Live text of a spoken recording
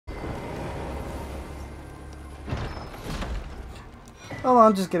Hold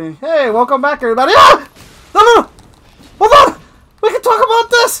on, just kidding. Hey, welcome back, everybody. Ah! No! Hold on! We can talk about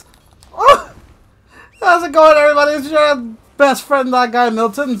this! Oh! How's it going, everybody? It's your best friend, that guy,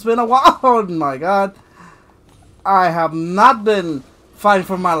 Milton. It's been a while. Oh, my God. I have not been fighting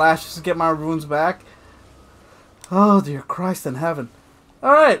for my lashes to get my runes back. Oh, dear Christ in heaven.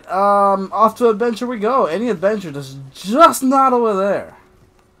 Alright, off to adventure we go. Any adventure that's just not over there.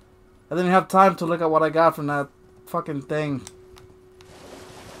 I didn't have time to look at what I got from that fucking thing.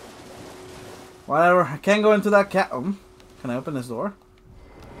 Whatever, I can't go into that cat. Can I open this door?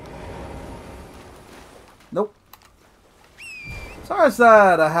 Nope. Sorry it's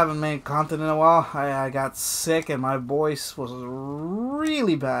that I haven't made content in a while. I got sick and my voice was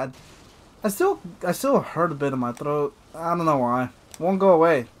really bad. I still hurt a bit in my throat. I don't know why. It won't go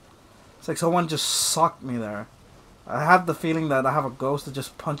away. It's like someone just sucked me there. I have the feeling that I have a ghost that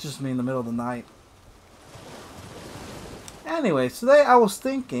just punches me in the middle of the night. Anyways, today I was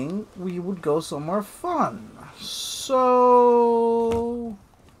thinking we would go somewhere fun. So...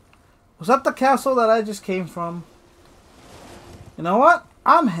 was that the castle that I just came from? You know what?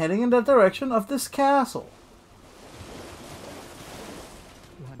 I'm heading in the direction of this castle.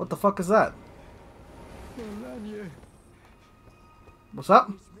 What the fuck is that? What's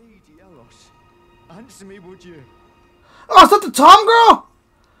up? Answer me, would you? Oh, is that the Tom girl?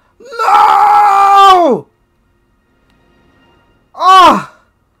 No! Ah!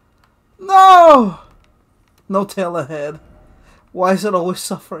 No! No tail ahead. Why is it always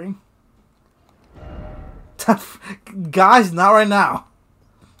suffering? Guys, not right now.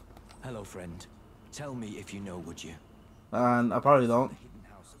 Hello, friend. Tell me if you know, would you? I probably don't. The hidden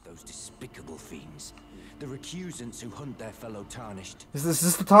house of those despicable fiends. The recusants who hunt their fellow tarnished. Is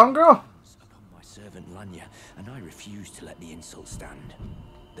this the Tom girl? Upon my servant Lanya, and I refuse to let the insult stand.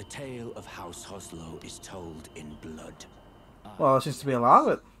 The tale of House Hoslow is told in blood. Well, it seems to be a lot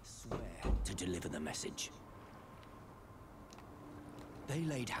of it. Swear to deliver the message. They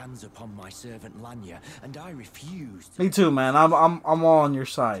laid hands upon my servant Lanya, and I refused. Me too, man. I'm all on your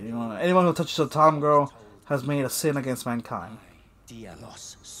side. You know, anyone who touches a Tom girl has made a sin against mankind.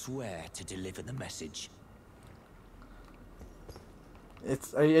 Dielos, swear to deliver the message.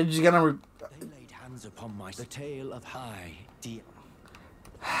 Are you just gonna? They laid hands upon my. The tale of High.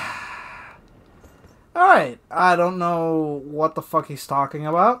 Alright, I don't know what the fuck he's talking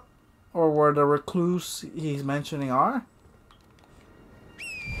about, or where the recluse he's mentioning are.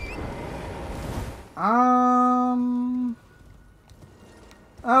 I don't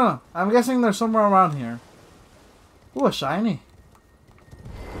know. I'm guessing they're somewhere around here. Ooh, a shiny.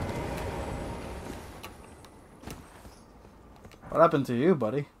 What happened to you,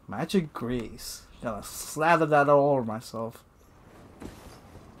 buddy? Magic grease. Gotta slather that all over myself.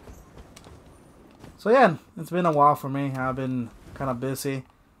 So yeah, it's been a while for me. I've been kind of busy.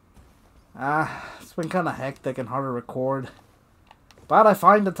 It's been kind of hectic and hard to record. But I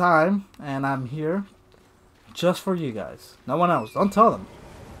find the time, and I'm here just for you guys. No one else. Don't tell them.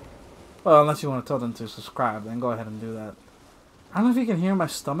 Well, unless you want to tell them to subscribe, then go ahead and do that. I don't know if you can hear my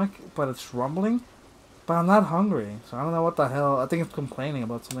stomach, but it's rumbling. But I'm not hungry, so I don't know what the hell. I think it's complaining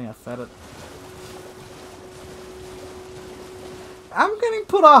about something I fed it. I'm getting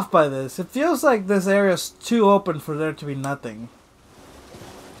put off by this. It feels like this area is too open for there to be nothing.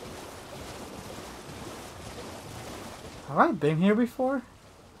 Have I been here before?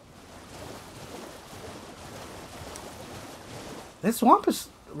 This swamp is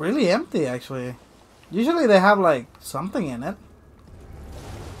really empty, actually. Usually they have, like, something in it.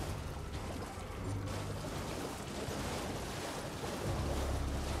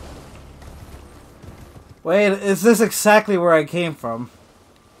 Wait, is this exactly where I came from?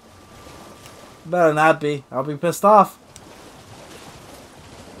 Better not be. I'll be pissed off.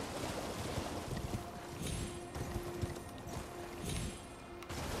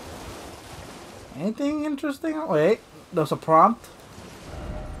 Anything interesting? Oh, wait, there's a prompt.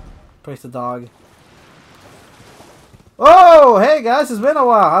 Praise the dog. Oh, hey guys, it's been a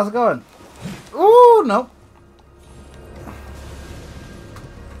while. How's it going? Ooh, nope.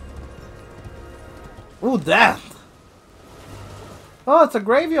 Ooh, death. Oh, it's a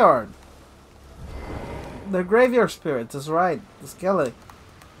graveyard. They're graveyard spirits, that's right. The skeleton.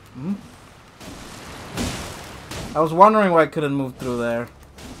 I was wondering why I couldn't move through there.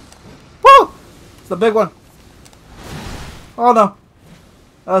 Woo! It's the big one. Oh no.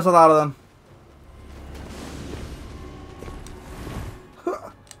 There's a lot of them.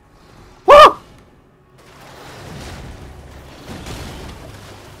 Woo!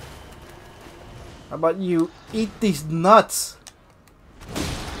 How about you eat these nuts?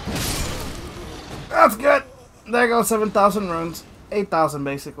 That's good. There goes 7,000 runes. 8,000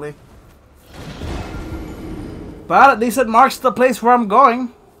 basically. But at least it marks the place where I'm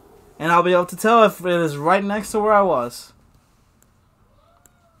going. And I'll be able to tell if it is right next to where I was.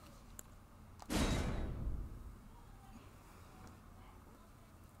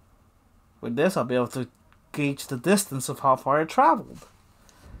 With this, I'll be able to gauge the distance of how far I traveled.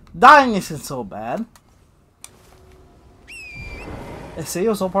 Dying isn't so bad. See, it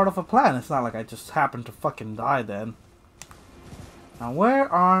was all part of a plan. It's not like I just happened to fucking die then. Now, where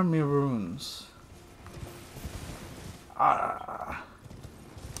are my runes?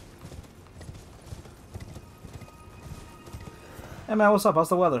 Hey man, what's up? How's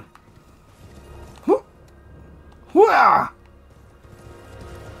the weather?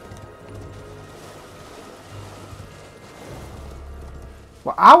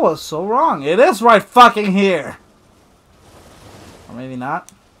 Well, I was so wrong. It is right fucking here. Or maybe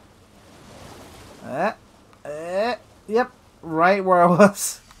not. Yep. Right where I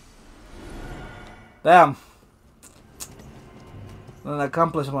was. Damn. Didn't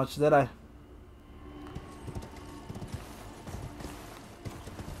accomplish much, did I?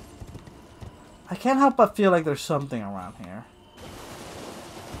 I can't help but feel like there's something around here.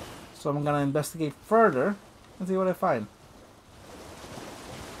 So I'm gonna investigate further and see what I find.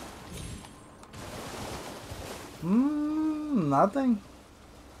 Nothing.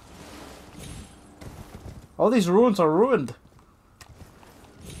 All these ruins are ruined.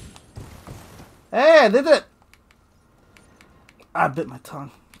 Hey, I did it! I bit my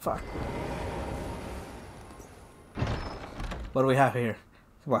tongue. Fuck. What do we have here?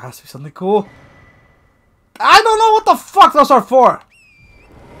 Well, it has to be something cool. I don't know what the fuck those are for!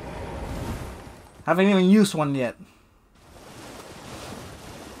 Haven't even used one yet.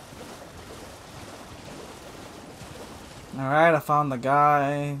 Alright, I found the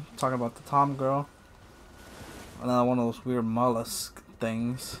guy talking about the Tom girl. Another one of those weird mollusk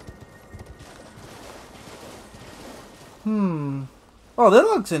things. Oh, this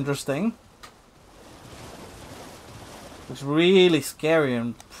looks interesting. Looks really scary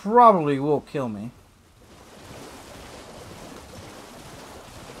and probably will kill me.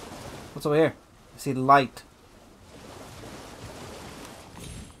 What's over here? I see light.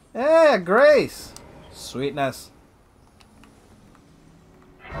 Hey, Grace! Sweetness.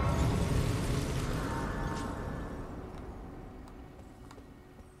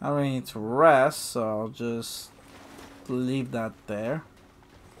 I really need to rest, so I'll just leave that there.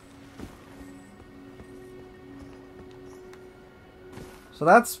 So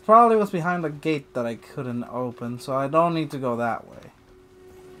that's probably what's behind the gate that I couldn't open, so I don't need to go that way.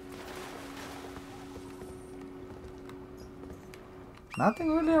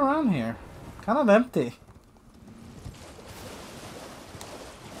 Nothing really around here. Kind of empty.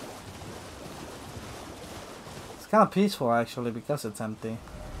 It's kind of peaceful actually because it's empty.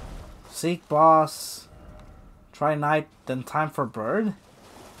 Seek boss. Try night, then time for bird?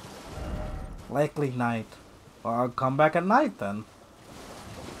 Likely night. Well, I'll come back at night then.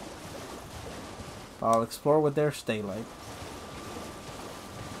 I'll explore with their daylight.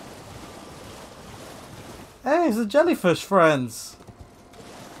 Hey, it's the jellyfish friends!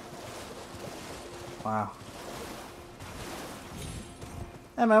 Wow.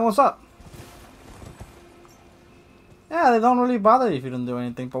 Hey man, what's up? Yeah, they don't really bother you if you don't do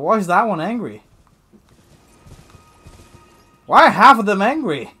anything, but why is that one angry? Why are half of them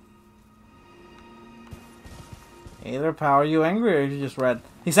angry? Either power you angry or you just read.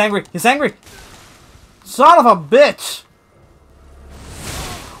 He's angry! He's angry! Son of a bitch!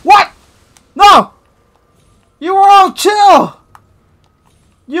 What? No! You were all chill!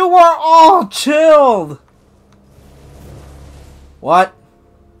 You were all chilled! What?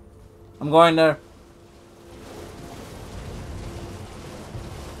 I'm going there.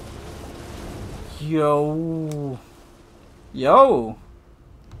 Yo. Yo.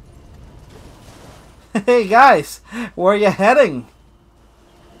 Hey guys, where are you heading?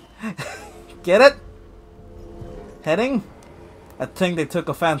 Get it? Heading? I think they took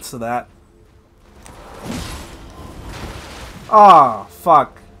offense to that. Oh,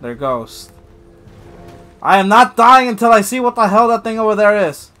 fuck. There goes. I am not dying until I see what the hell that thing over there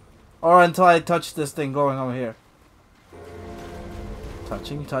is. Or until I touch this thing going over here.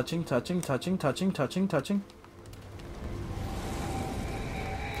 Touching, touching, touching, touching, touching, touching, touching.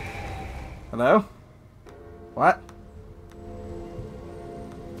 Hello? What?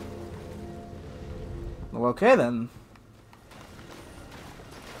 Well, okay then.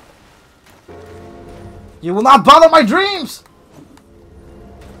 You will not bother my dreams!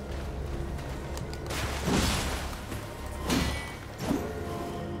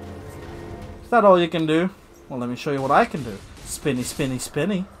 Is that all you can do? Well, let me show you what I can do. Spinny, spinny,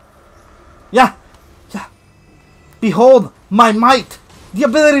 spinny. Yeah! Yeah! Behold my might! The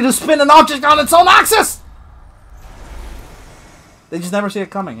ability to spin an object on its own axis! They just never see it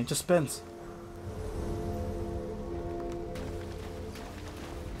coming. It just spins.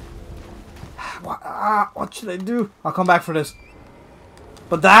 What should I do? I'll come back for this.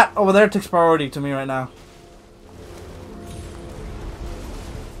 But that over there takes priority to me right now.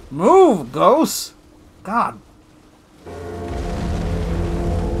 Move, ghost! God.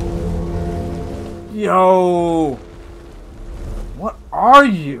 Yo! What are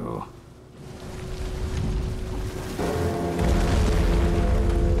you?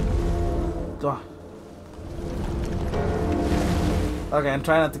 Duh. Okay, I'm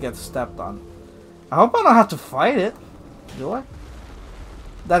trying not to get stepped on. I hope I don't have to fight it. Do I?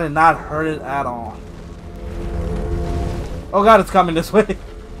 That did not hurt it at all. Oh god, it's coming this way.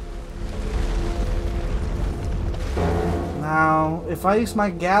 Now, if I use my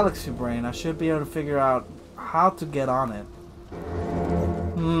galaxy brain, I should be able to figure out how to get on it.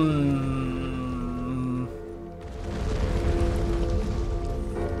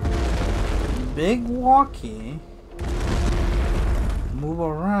 Big walkie. Move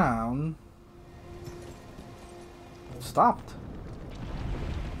around. Stopped.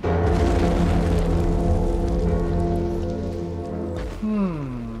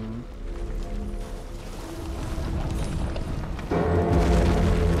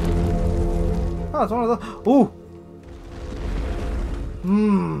 Oh, it's one of those. Ooh.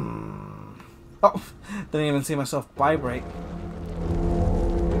 Oh, didn't even see myself vibrate.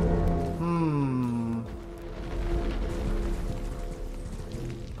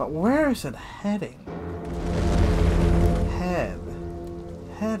 But where is it heading? Head.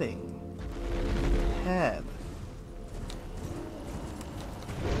 Heading. Head.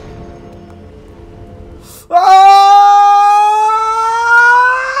 Ah!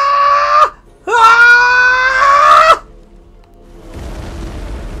 Ah!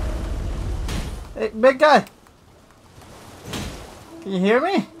 Hey, big guy. Can you hear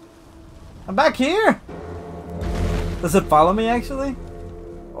me? I'm back here. Does it follow me actually?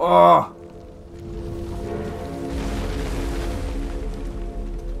 Oh.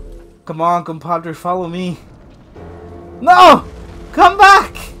 Come on, compadre, follow me. No! Come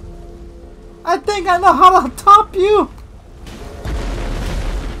back! I think I know how to top you!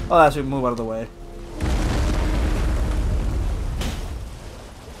 Oh, that should move out of the way.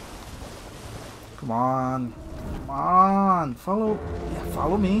 Come on. Come on. Follow. Yeah,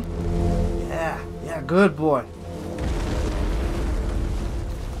 follow me. Yeah. Yeah, good boy.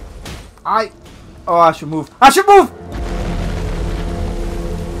 Oh, I should move. I should move!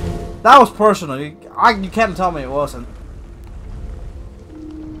 That was personal. You can't tell me it wasn't.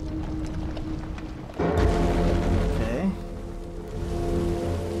 Okay.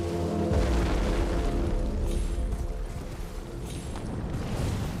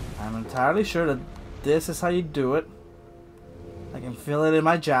 I'm entirely sure that this is how you do it. I can feel it in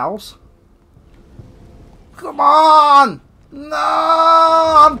my jowls. Come on! No!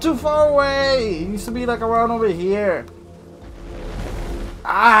 I'm too far away! It needs to be like around over here.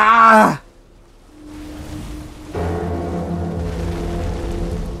 Ah!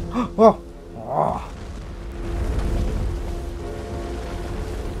 Oh! Oh!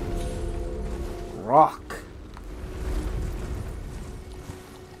 Rock.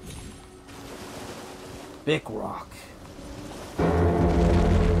 Big rock.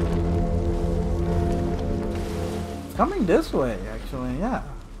 It's coming this way, actually, yeah.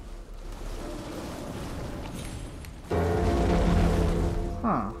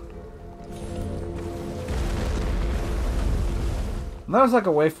 Huh. There's like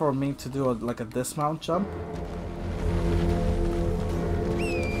a way for me to do like a dismount jump.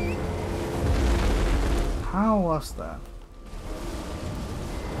 How was that?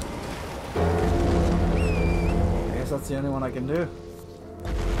 I guess that's the only one I can do.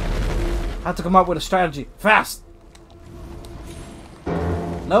 I have to come up with a strategy. Fast!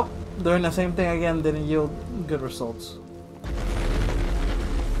 Nope. Doing the same thing again didn't yield good results.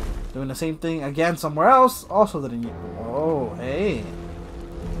 Doing the same thing again somewhere else also didn't yield. Oh, hey.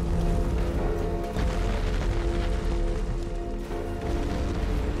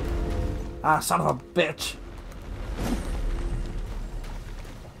 Ah, son of a bitch.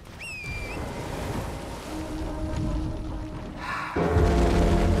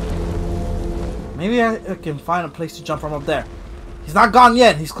 Maybe I can find a place to jump from up there. He's not gone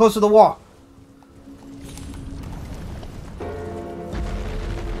yet. He's close to the wall.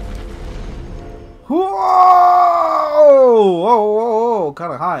 Whoa! Whoa, whoa, whoa.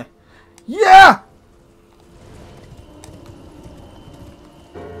 Kind of high. Yeah!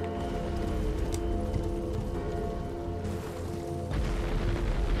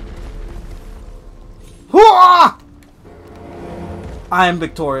 Hooah! I am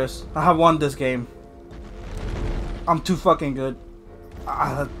victorious. I have won this game. I'm too fucking good.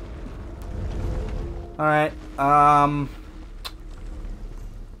 Alright, now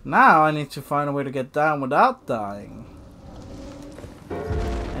I need to find a way to get down without dying.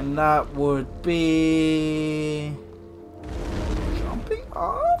 And that would be... jumping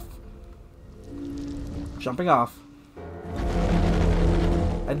off? Jumping off.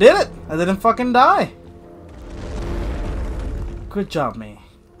 I did it! I didn't fucking die. Good job, me.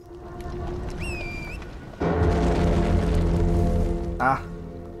 Ah.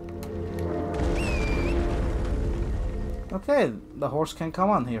 Okay, the horse can't come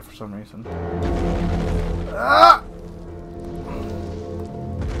on here for some reason. Ah!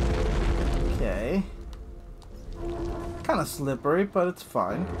 Okay. Kind of slippery, but it's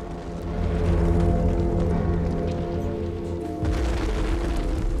fine.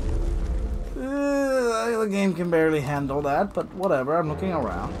 The game can barely handle that, but whatever, I'm looking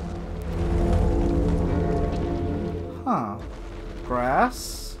around. Huh.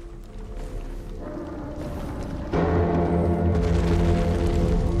 Grass.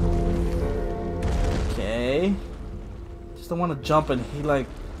 Okay. Just don't want to jump and he like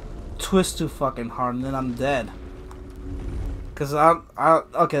twists too fucking hard and then I'm dead. Cause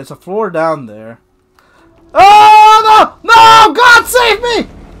okay, there's a floor down there. Oh no! No! God save me!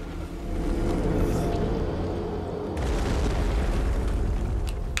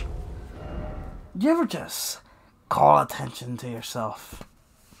 You ever just call attention to yourself?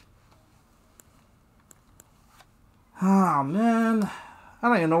 Oh man, I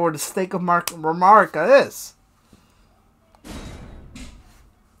don't even know where the stake of Remarca is.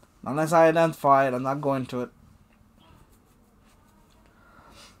 Unless I identify it, I'm not going to it.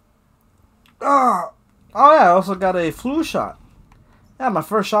 Oh yeah, I also got a flu shot. Yeah, my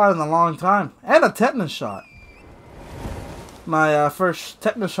first shot in a long time. And a tetanus shot. My first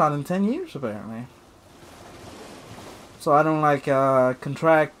tetanus shot in 10 years, apparently. So I don't like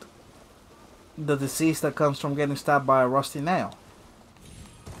contract the disease that comes from getting stabbed by a rusty nail.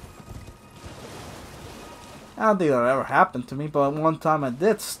 I don't think that ever happened to me, but one time I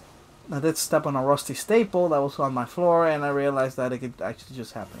did step on a rusty staple that was on my floor, and I realized that it could actually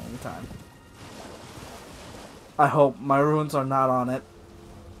just happen anytime. I hope my runes are not on it.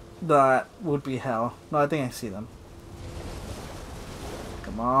 That would be hell. No, I think I see them.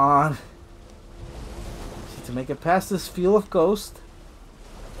 Come on. Need to make it past this field of ghost.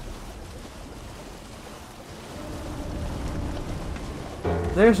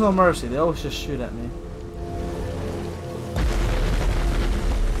 There's no mercy. They always just shoot at me.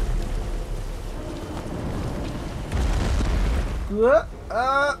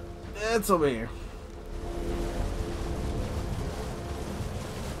 It's over here.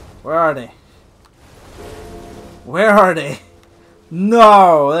 Where are they? Where are they?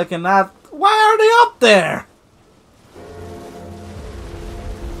 No, they cannot. Why are they up there?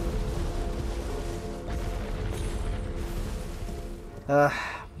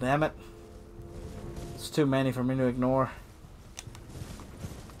 Damn it. It's too many for me to ignore.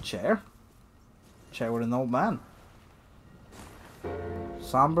 Chair? Chair with an old man.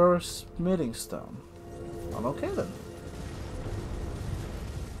 Somber smithing stone. Well, okay then.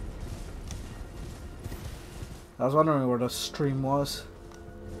 I was wondering where the stream was.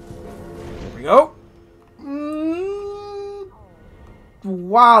 Here we go.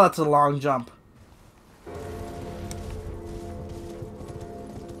 Wow, that's a long jump.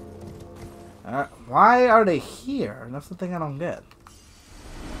 Why are they here? That's the thing I don't get.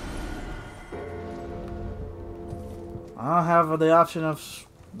 I don't have the option of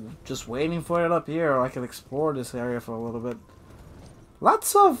just waiting for it up here, or I can explore this area for a little bit.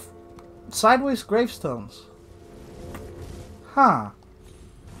 Lots of sideways gravestones. Huh.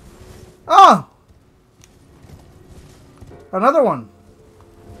 Oh! Another one!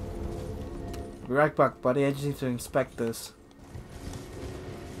 Be right back, buddy. I just need to inspect this.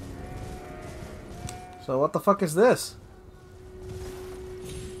 So what the fuck is this?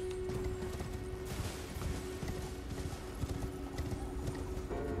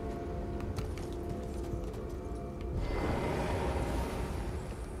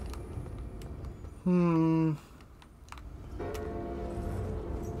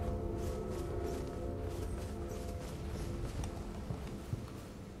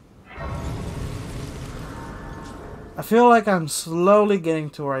 I feel like I'm slowly getting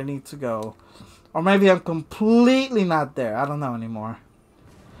to where I need to go. Or maybe I'm completely not there. I don't know anymore.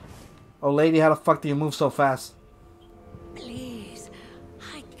 Oh, lady, how the fuck do you move so fast? Please,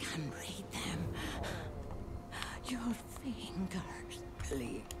 I can read them. Your fingers,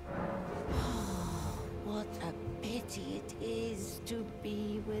 please. Oh,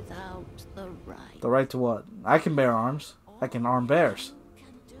 without the right. The right to what? I can bear arms. I can arm bears. All you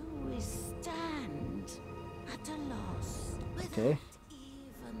can do is stand at a loss without Okay.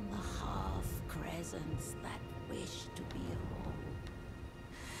 even the half crescents that wish to behold.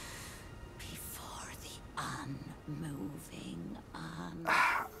 Before the unmoving,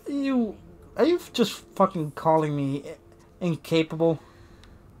 Are you just fucking calling me incapable?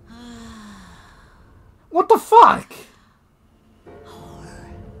 What the fuck? Or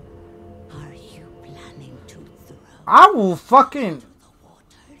are you planning to throw I will fucking... the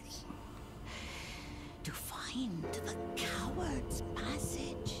waters to find the coward's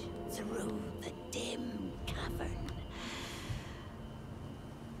passage through the dim cavern?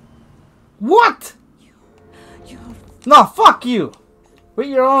 What? You're No, fuck you. With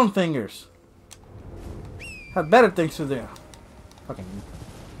your own fingers. Have better things to do. Fucking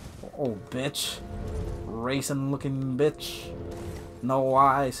old bitch. Racing looking bitch. No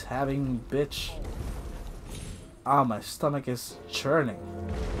eyes having bitch. Ah, my stomach is churning.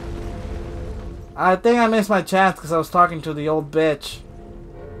 I think I missed my chance because I was talking to the old bitch.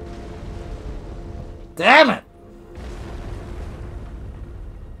 Damn it!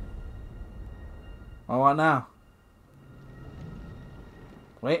 Oh, what now?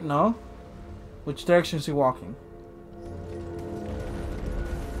 Wait, no. Which direction is he walking?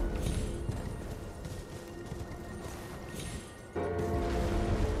 I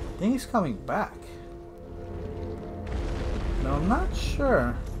think he's coming back. No, I'm not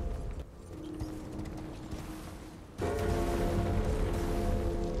sure.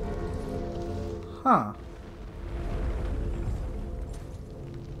 Huh.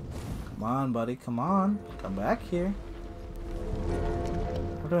 Come on, buddy. Come on. Come back here.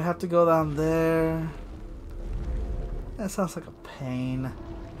 Or do I have to go down there? That sounds like a pain.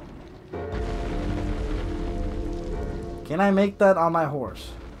 Can I make that on my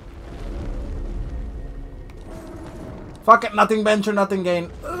horse? Fuck it, nothing venture, nothing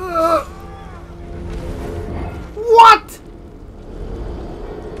gain. Ugh. What?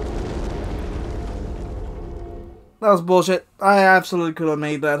 That was bullshit. I absolutely could have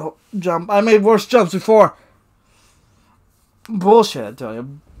made that jump. I made worse jumps before. Bullshit, I tell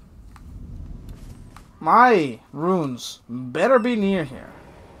you. My runes better be near here.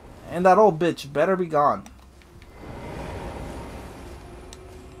 And that old bitch better be gone.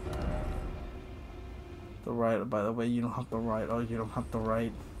 The right, by the way, you don't have the right. Oh, you don't have the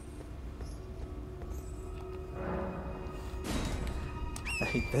right. I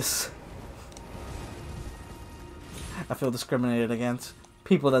hate this. I feel discriminated against.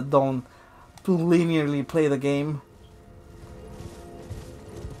 People that don't linearly play the game.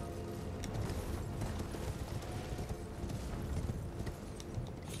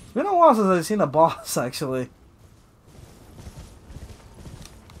 It's been a while since I've seen a boss, actually.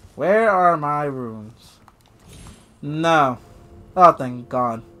 Where are my runes? No. Oh, thank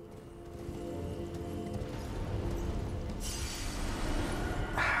God.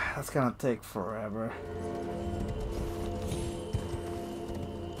 That's gonna take forever.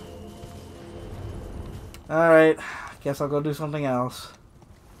 Alright, guess I'll go do something else.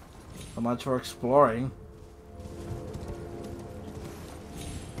 So much for exploring.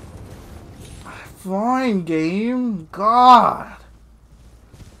 Fine, game. God.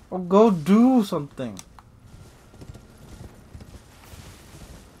 I'll go do something.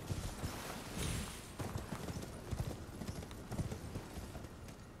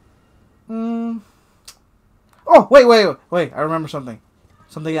 Oh, wait. I remember something.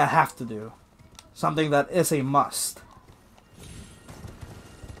 Something I have to do. Something that is a must.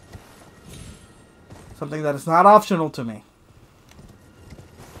 Something that is not optional to me.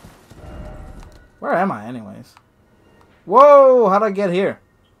 Where am I, anyways? Whoa! How'd I get here?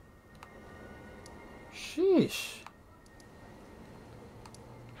 Sheesh.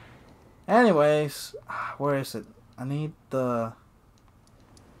 Anyways, where is it? I need the...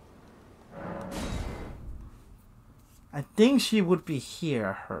 I think she would be here,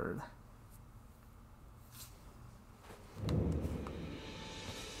 I heard.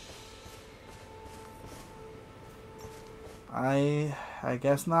 I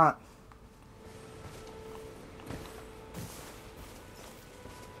guess not.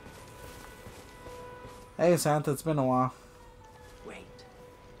 Hey Santa, it's been a while. Wait,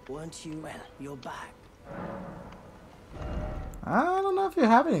 weren't you? Well, you're back. I don't know if you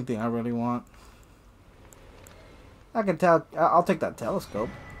have anything I really want. I can tell. I'll take that telescope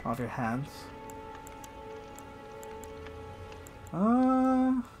off your hands.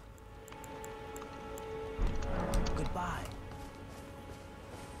 Goodbye.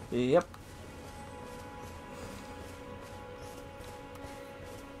 Yep.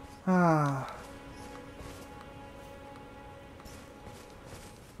 Ah.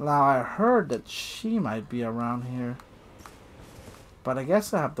 Now I heard that she might be around here. But I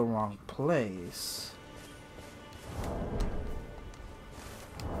guess I have the wrong place.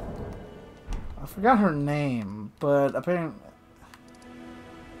 I forgot her name, but apparently...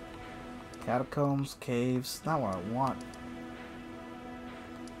 Catacombs, caves, not what I want.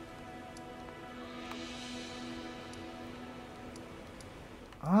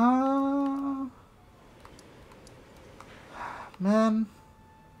 Man.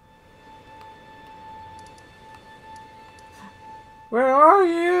 Where are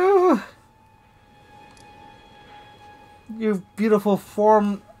you? You beautiful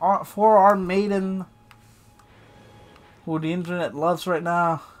four-armed maiden who the internet loves right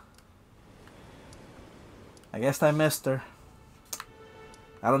now. I guess I missed her.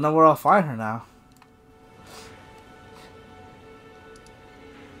 I don't know where I'll find her now.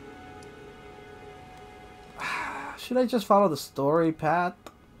 Should I just follow the story path?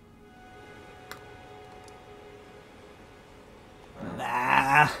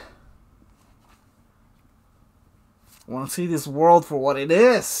 Nah. I want to see this world for what it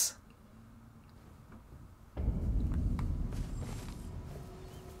is.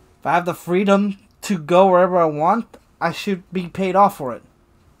 If I have the freedom to go wherever I want, I should be paid off for it.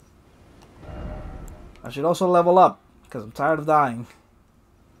 I should also level up, because I'm tired of dying.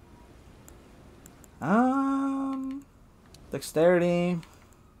 Dexterity.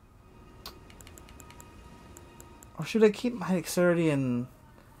 Or should I keep my dexterity and...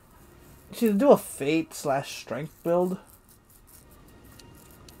 Should I do a fate/strength build?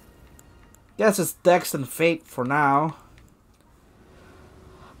 Guess it's dex and fate for now.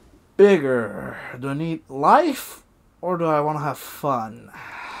 Bigger. Do I need life? Or do I want to have fun?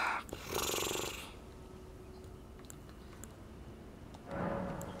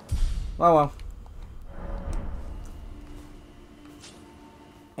 Oh well.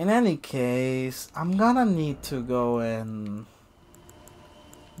 In any case, I'm gonna need to go and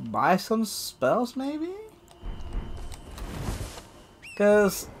buy some spells maybe?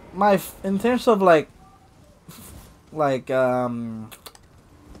 Cause in terms of my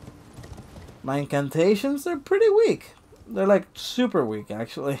incantations, they're pretty weak. They're like super weak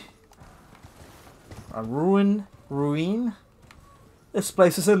actually. A ruin? This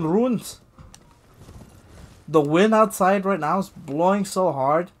place is in ruins. The wind outside right now is blowing so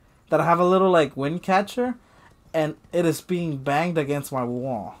hard that I have a little like wind catcher and it is being banged against my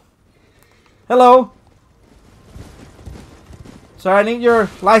wall. Hello? Sir, I need your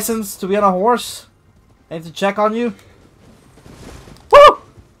license to be on a horse. I need to check on you. Woo!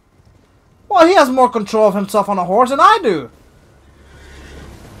 Well, he has more control of himself on a horse than I do.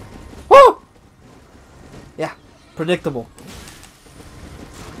 Woo! Yeah, predictable.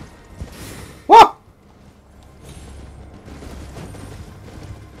 Whoa!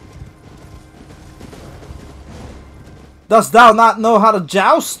 Dost thou not know how to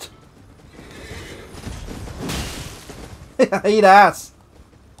joust? Eat ass.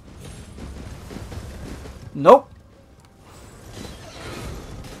 Nope.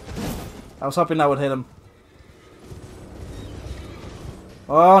 I was hoping I would hit him.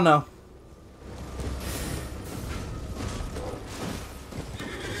 Oh no.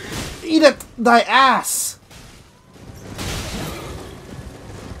 Eat it, thy ass!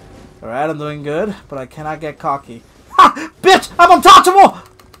 Alright, I'm doing good, but I cannot get cocky. Ha! Bitch! I'm untouchable!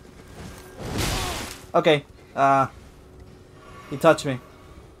 Okay, he touched me.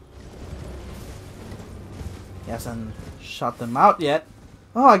 He hasn't shot them out yet.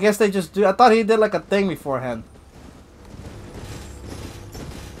 Oh, I guess they just do. I thought he did like a thing beforehand.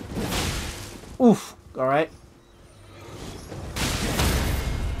 Oof. Alright.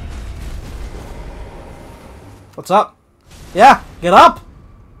 What's up? Yeah, get up!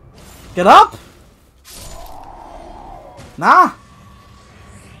 Get up! Nah!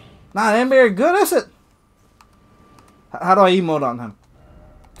 Nah, it ain't very good, is it? How do I emote on him?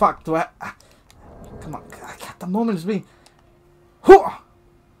 Fuck, do I... Come on, the moment is being...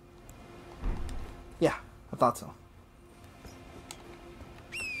 Yeah, I thought so.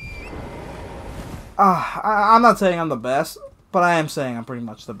 I'm not saying I'm the best, but I am saying I'm pretty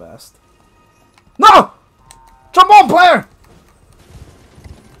much the best. No! Trombone player!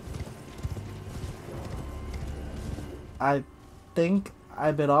 I think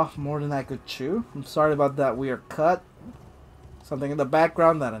I bit off more than I could chew. I'm sorry about that weird cut. Something in the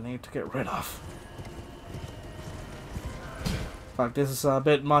background that I need to get rid of. Fuck, this is a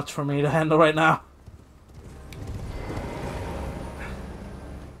bit much for me to handle right now.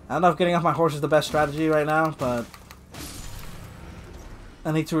 I don't know if getting off my horse is the best strategy right now, but...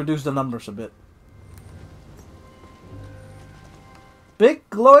 I need to reduce the numbers a bit. Big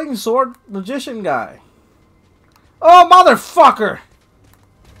glowing sword magician guy. Oh, motherfucker!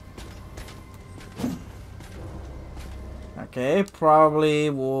 Okay, probably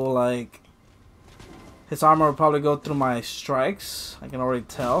will like... His armor will probably go through my strikes. I can already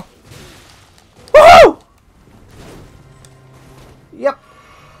tell. Woo! Yep.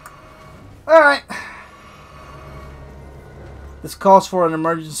 Alright. This calls for an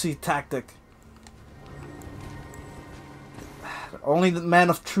emergency tactic. Only the men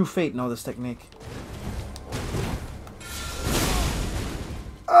of true fate know this technique.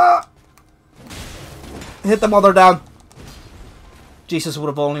 Hit the mother down. Jesus would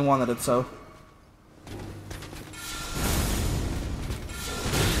have only wanted it so.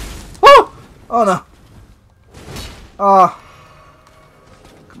 Woo! Oh no. Oh.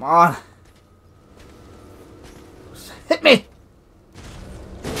 Come on. Hit me!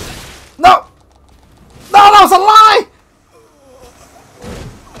 No! No, that was a lie!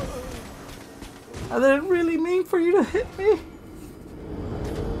 I didn't really mean for you to hit me.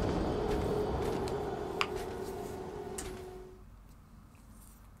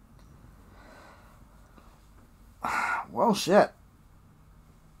 Well, shit.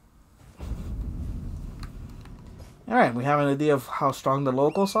 Alright, we have an idea of how strong the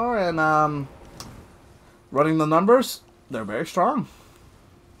locals are, and running the numbers, they're very strong.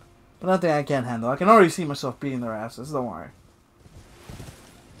 But nothing I can't handle. I can already see myself beating their asses, don't worry.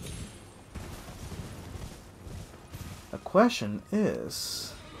 The question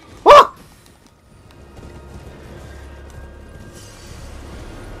is... Ah!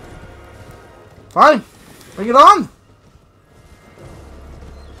 Fine! Bring it on!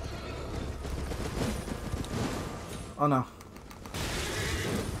 Oh no.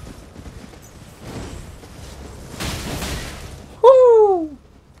 Woo!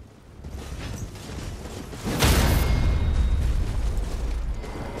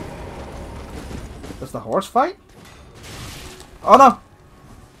 Does the horse fight? Oh no!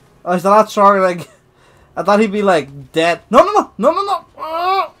 Oh, he's a lot stronger. Like, I thought he'd be like dead. No, no, no, no, no, no!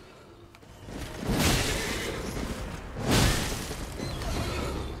 Oh!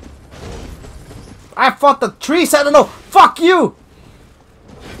 I fought the tree sentinel! Fuck you!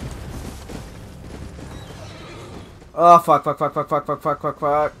 Oh, fuck, fuck, fuck, fuck, fuck, fuck, fuck, fuck,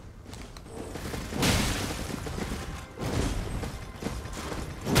 fuck.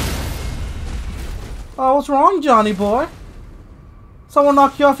 Oh, what's wrong, Johnny boy? Someone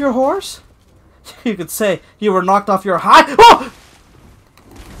knocked you off your horse? You could say you were knocked off your high. Oh!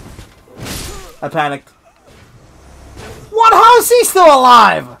 I panicked. What? How is he still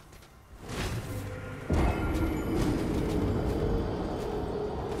alive?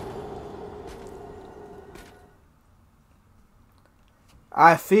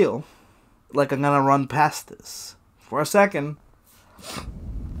 I feel like I'm gonna run past this for a second.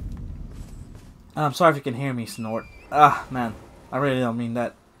 I'm sorry if you can hear me snort. Ah, man. I really don't mean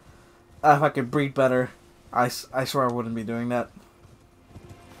that. If I could breathe better, I swear I wouldn't be doing that.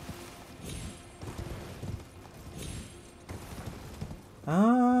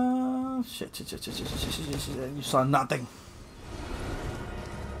 Shit. You saw nothing.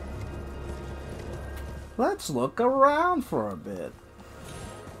 Let's look around for a bit.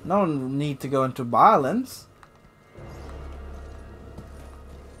 No need to go into violence.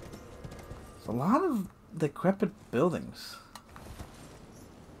 There's a lot of decrepit buildings.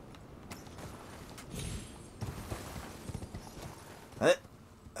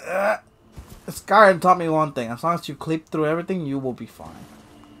 Skyrim taught me one thing. As long as you clip through everything, you will be fine.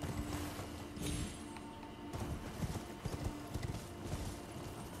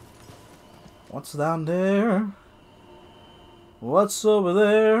 What's down there? What's over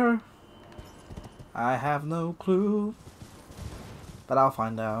there? I have no clue. But I'll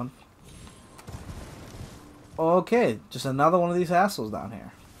find out. Okay, just another one of these assholes down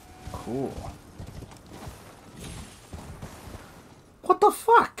here. Cool. What the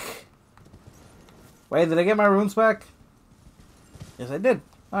fuck? Wait, did I get my runes back? Yes, I did.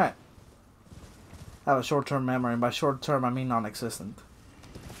 Alright. I have a short-term memory, and by short-term I mean non-existent.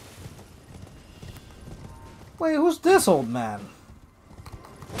 Wait, who's this old man?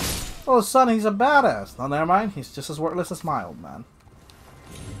 Oh, son, he's a badass. No, never mind. He's just as worthless as my old man.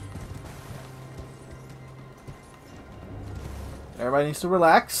 Everybody needs to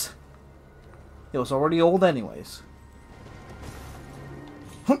relax. He was already old anyways.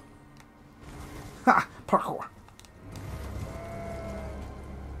 Ha! Parkour.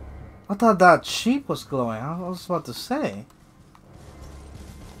 I thought that sheep was glowing. I was about to say.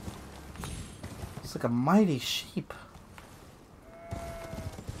 It's like a mighty sheep.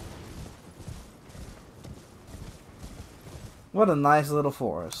 What a nice little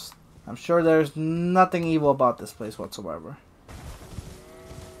forest. I'm sure there's nothing evil about this place whatsoever.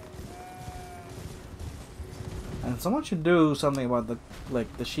 And someone should do something about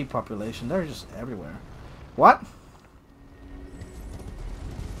the sheep population. They're just everywhere. What?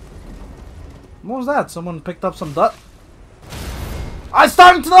 What was that? Someone picked up some dust? I'm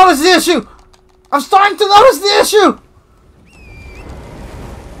starting to notice the issue! I'm starting to notice the issue!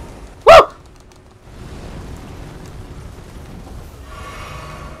 Woo!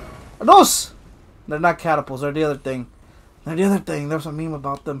 Are those? They're not catapults. They're the other thing. They're the other thing. There's a meme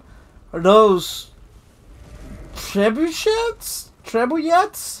about them. Are those trebuchets?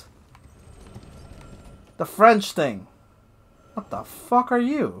 Trebuchets? The French thing. What the fuck are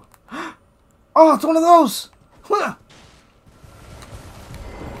you? Oh, it's one of those!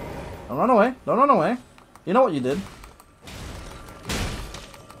 Don't run away. Don't run away. You know what you did.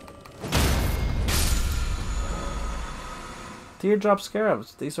 Teardrop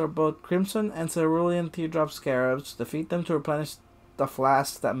Scarabs. These are both Crimson and Cerulean Teardrop Scarabs. Defeat them to replenish the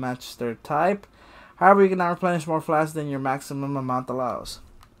flasks that match their type. However, you cannot replenish more flasks than your maximum amount allows.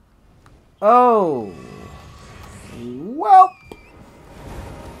 Oh. Well.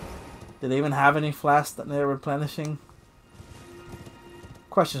 Did they even have any flasks that they're replenishing?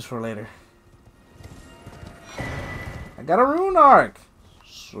 Questions for later. I got a rune arc.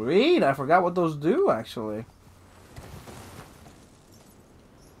 Sweet. I forgot what those do, actually.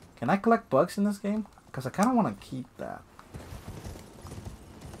 Can I collect bugs in this game? Because I kind of want to keep that.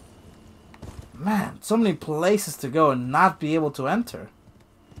 Man, so many places to go and not be able to enter.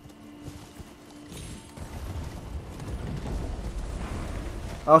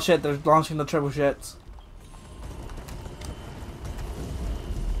 Oh shit, they're launching the trebuchets.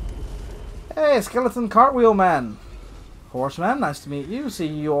 Hey, Skeleton Cartwheel Man. Horseman, nice to meet you. See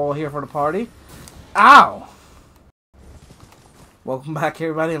you all here for the party. Ow! Welcome back,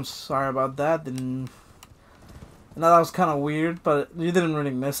 everybody. I'm sorry about that. I know that was kind of weird, but you didn't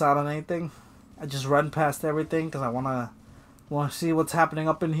really miss out on anything. I just run past everything because I wanna see what's happening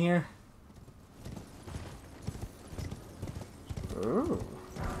up in here. Ooh.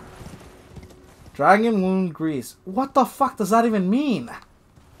 Dragon Wound Grease. What the fuck does that even mean?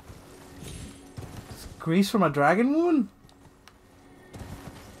 It's grease from a dragon wound?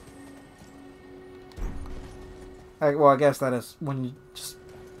 Well, I guess that is when you just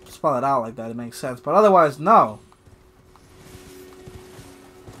spell it out like that, it makes sense. But otherwise, no.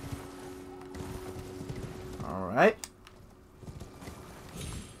 Alright.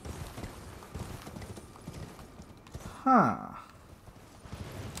 Huh.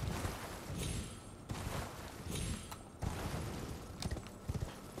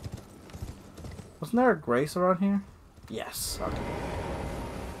 Wasn't there a grace around here? Yes. Okay.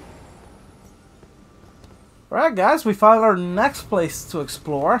 Alright guys, we found our next place to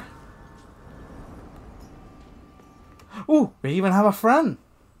explore. Ooh, we even have a friend.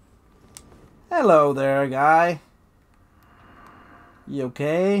 Hello there, guy. You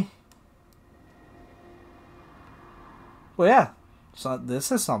okay? Well, yeah. So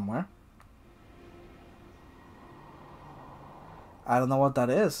this is somewhere. I don't know what that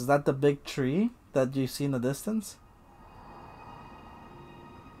is. Is that the big tree that you see in the distance?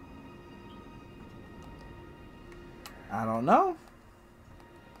 I don't know.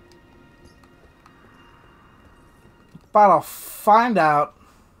 But I'll find out.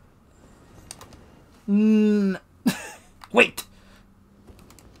 Wait.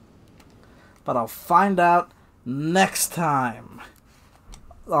 But I'll find out next time.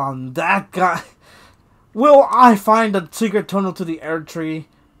 On that guy. Will I find a secret tunnel to the air tree?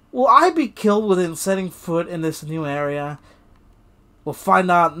 Will I be killed within setting foot in this new area? We'll find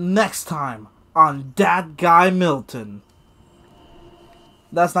out next time on That Guy Milton.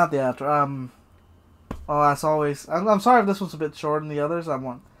 That's not the outro. Oh, as always, I'm sorry if this was a bit short than the others. I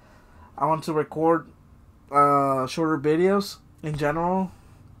want to record shorter videos in general.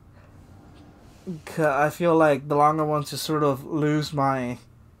 I feel like the longer ones just sort of lose my.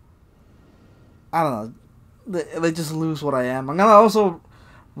 I don't know. They just lose what I am. I'm gonna also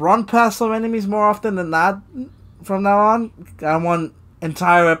run past some enemies more often than not from now on. I want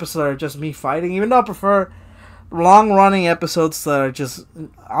entire episodes that are just me fighting, even though I prefer long-running episodes that are just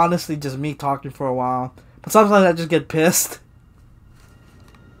honestly just me talking for a while. But sometimes I just get pissed.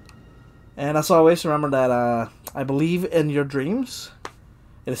 And as always, remember that I believe in your dreams.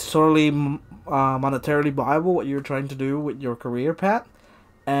 It is totally monetarily viable what you're trying to do with your career, Pat.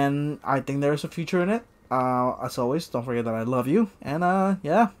 And I think there's a future in it. As always, don't forget that I love you. And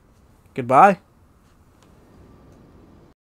yeah, goodbye.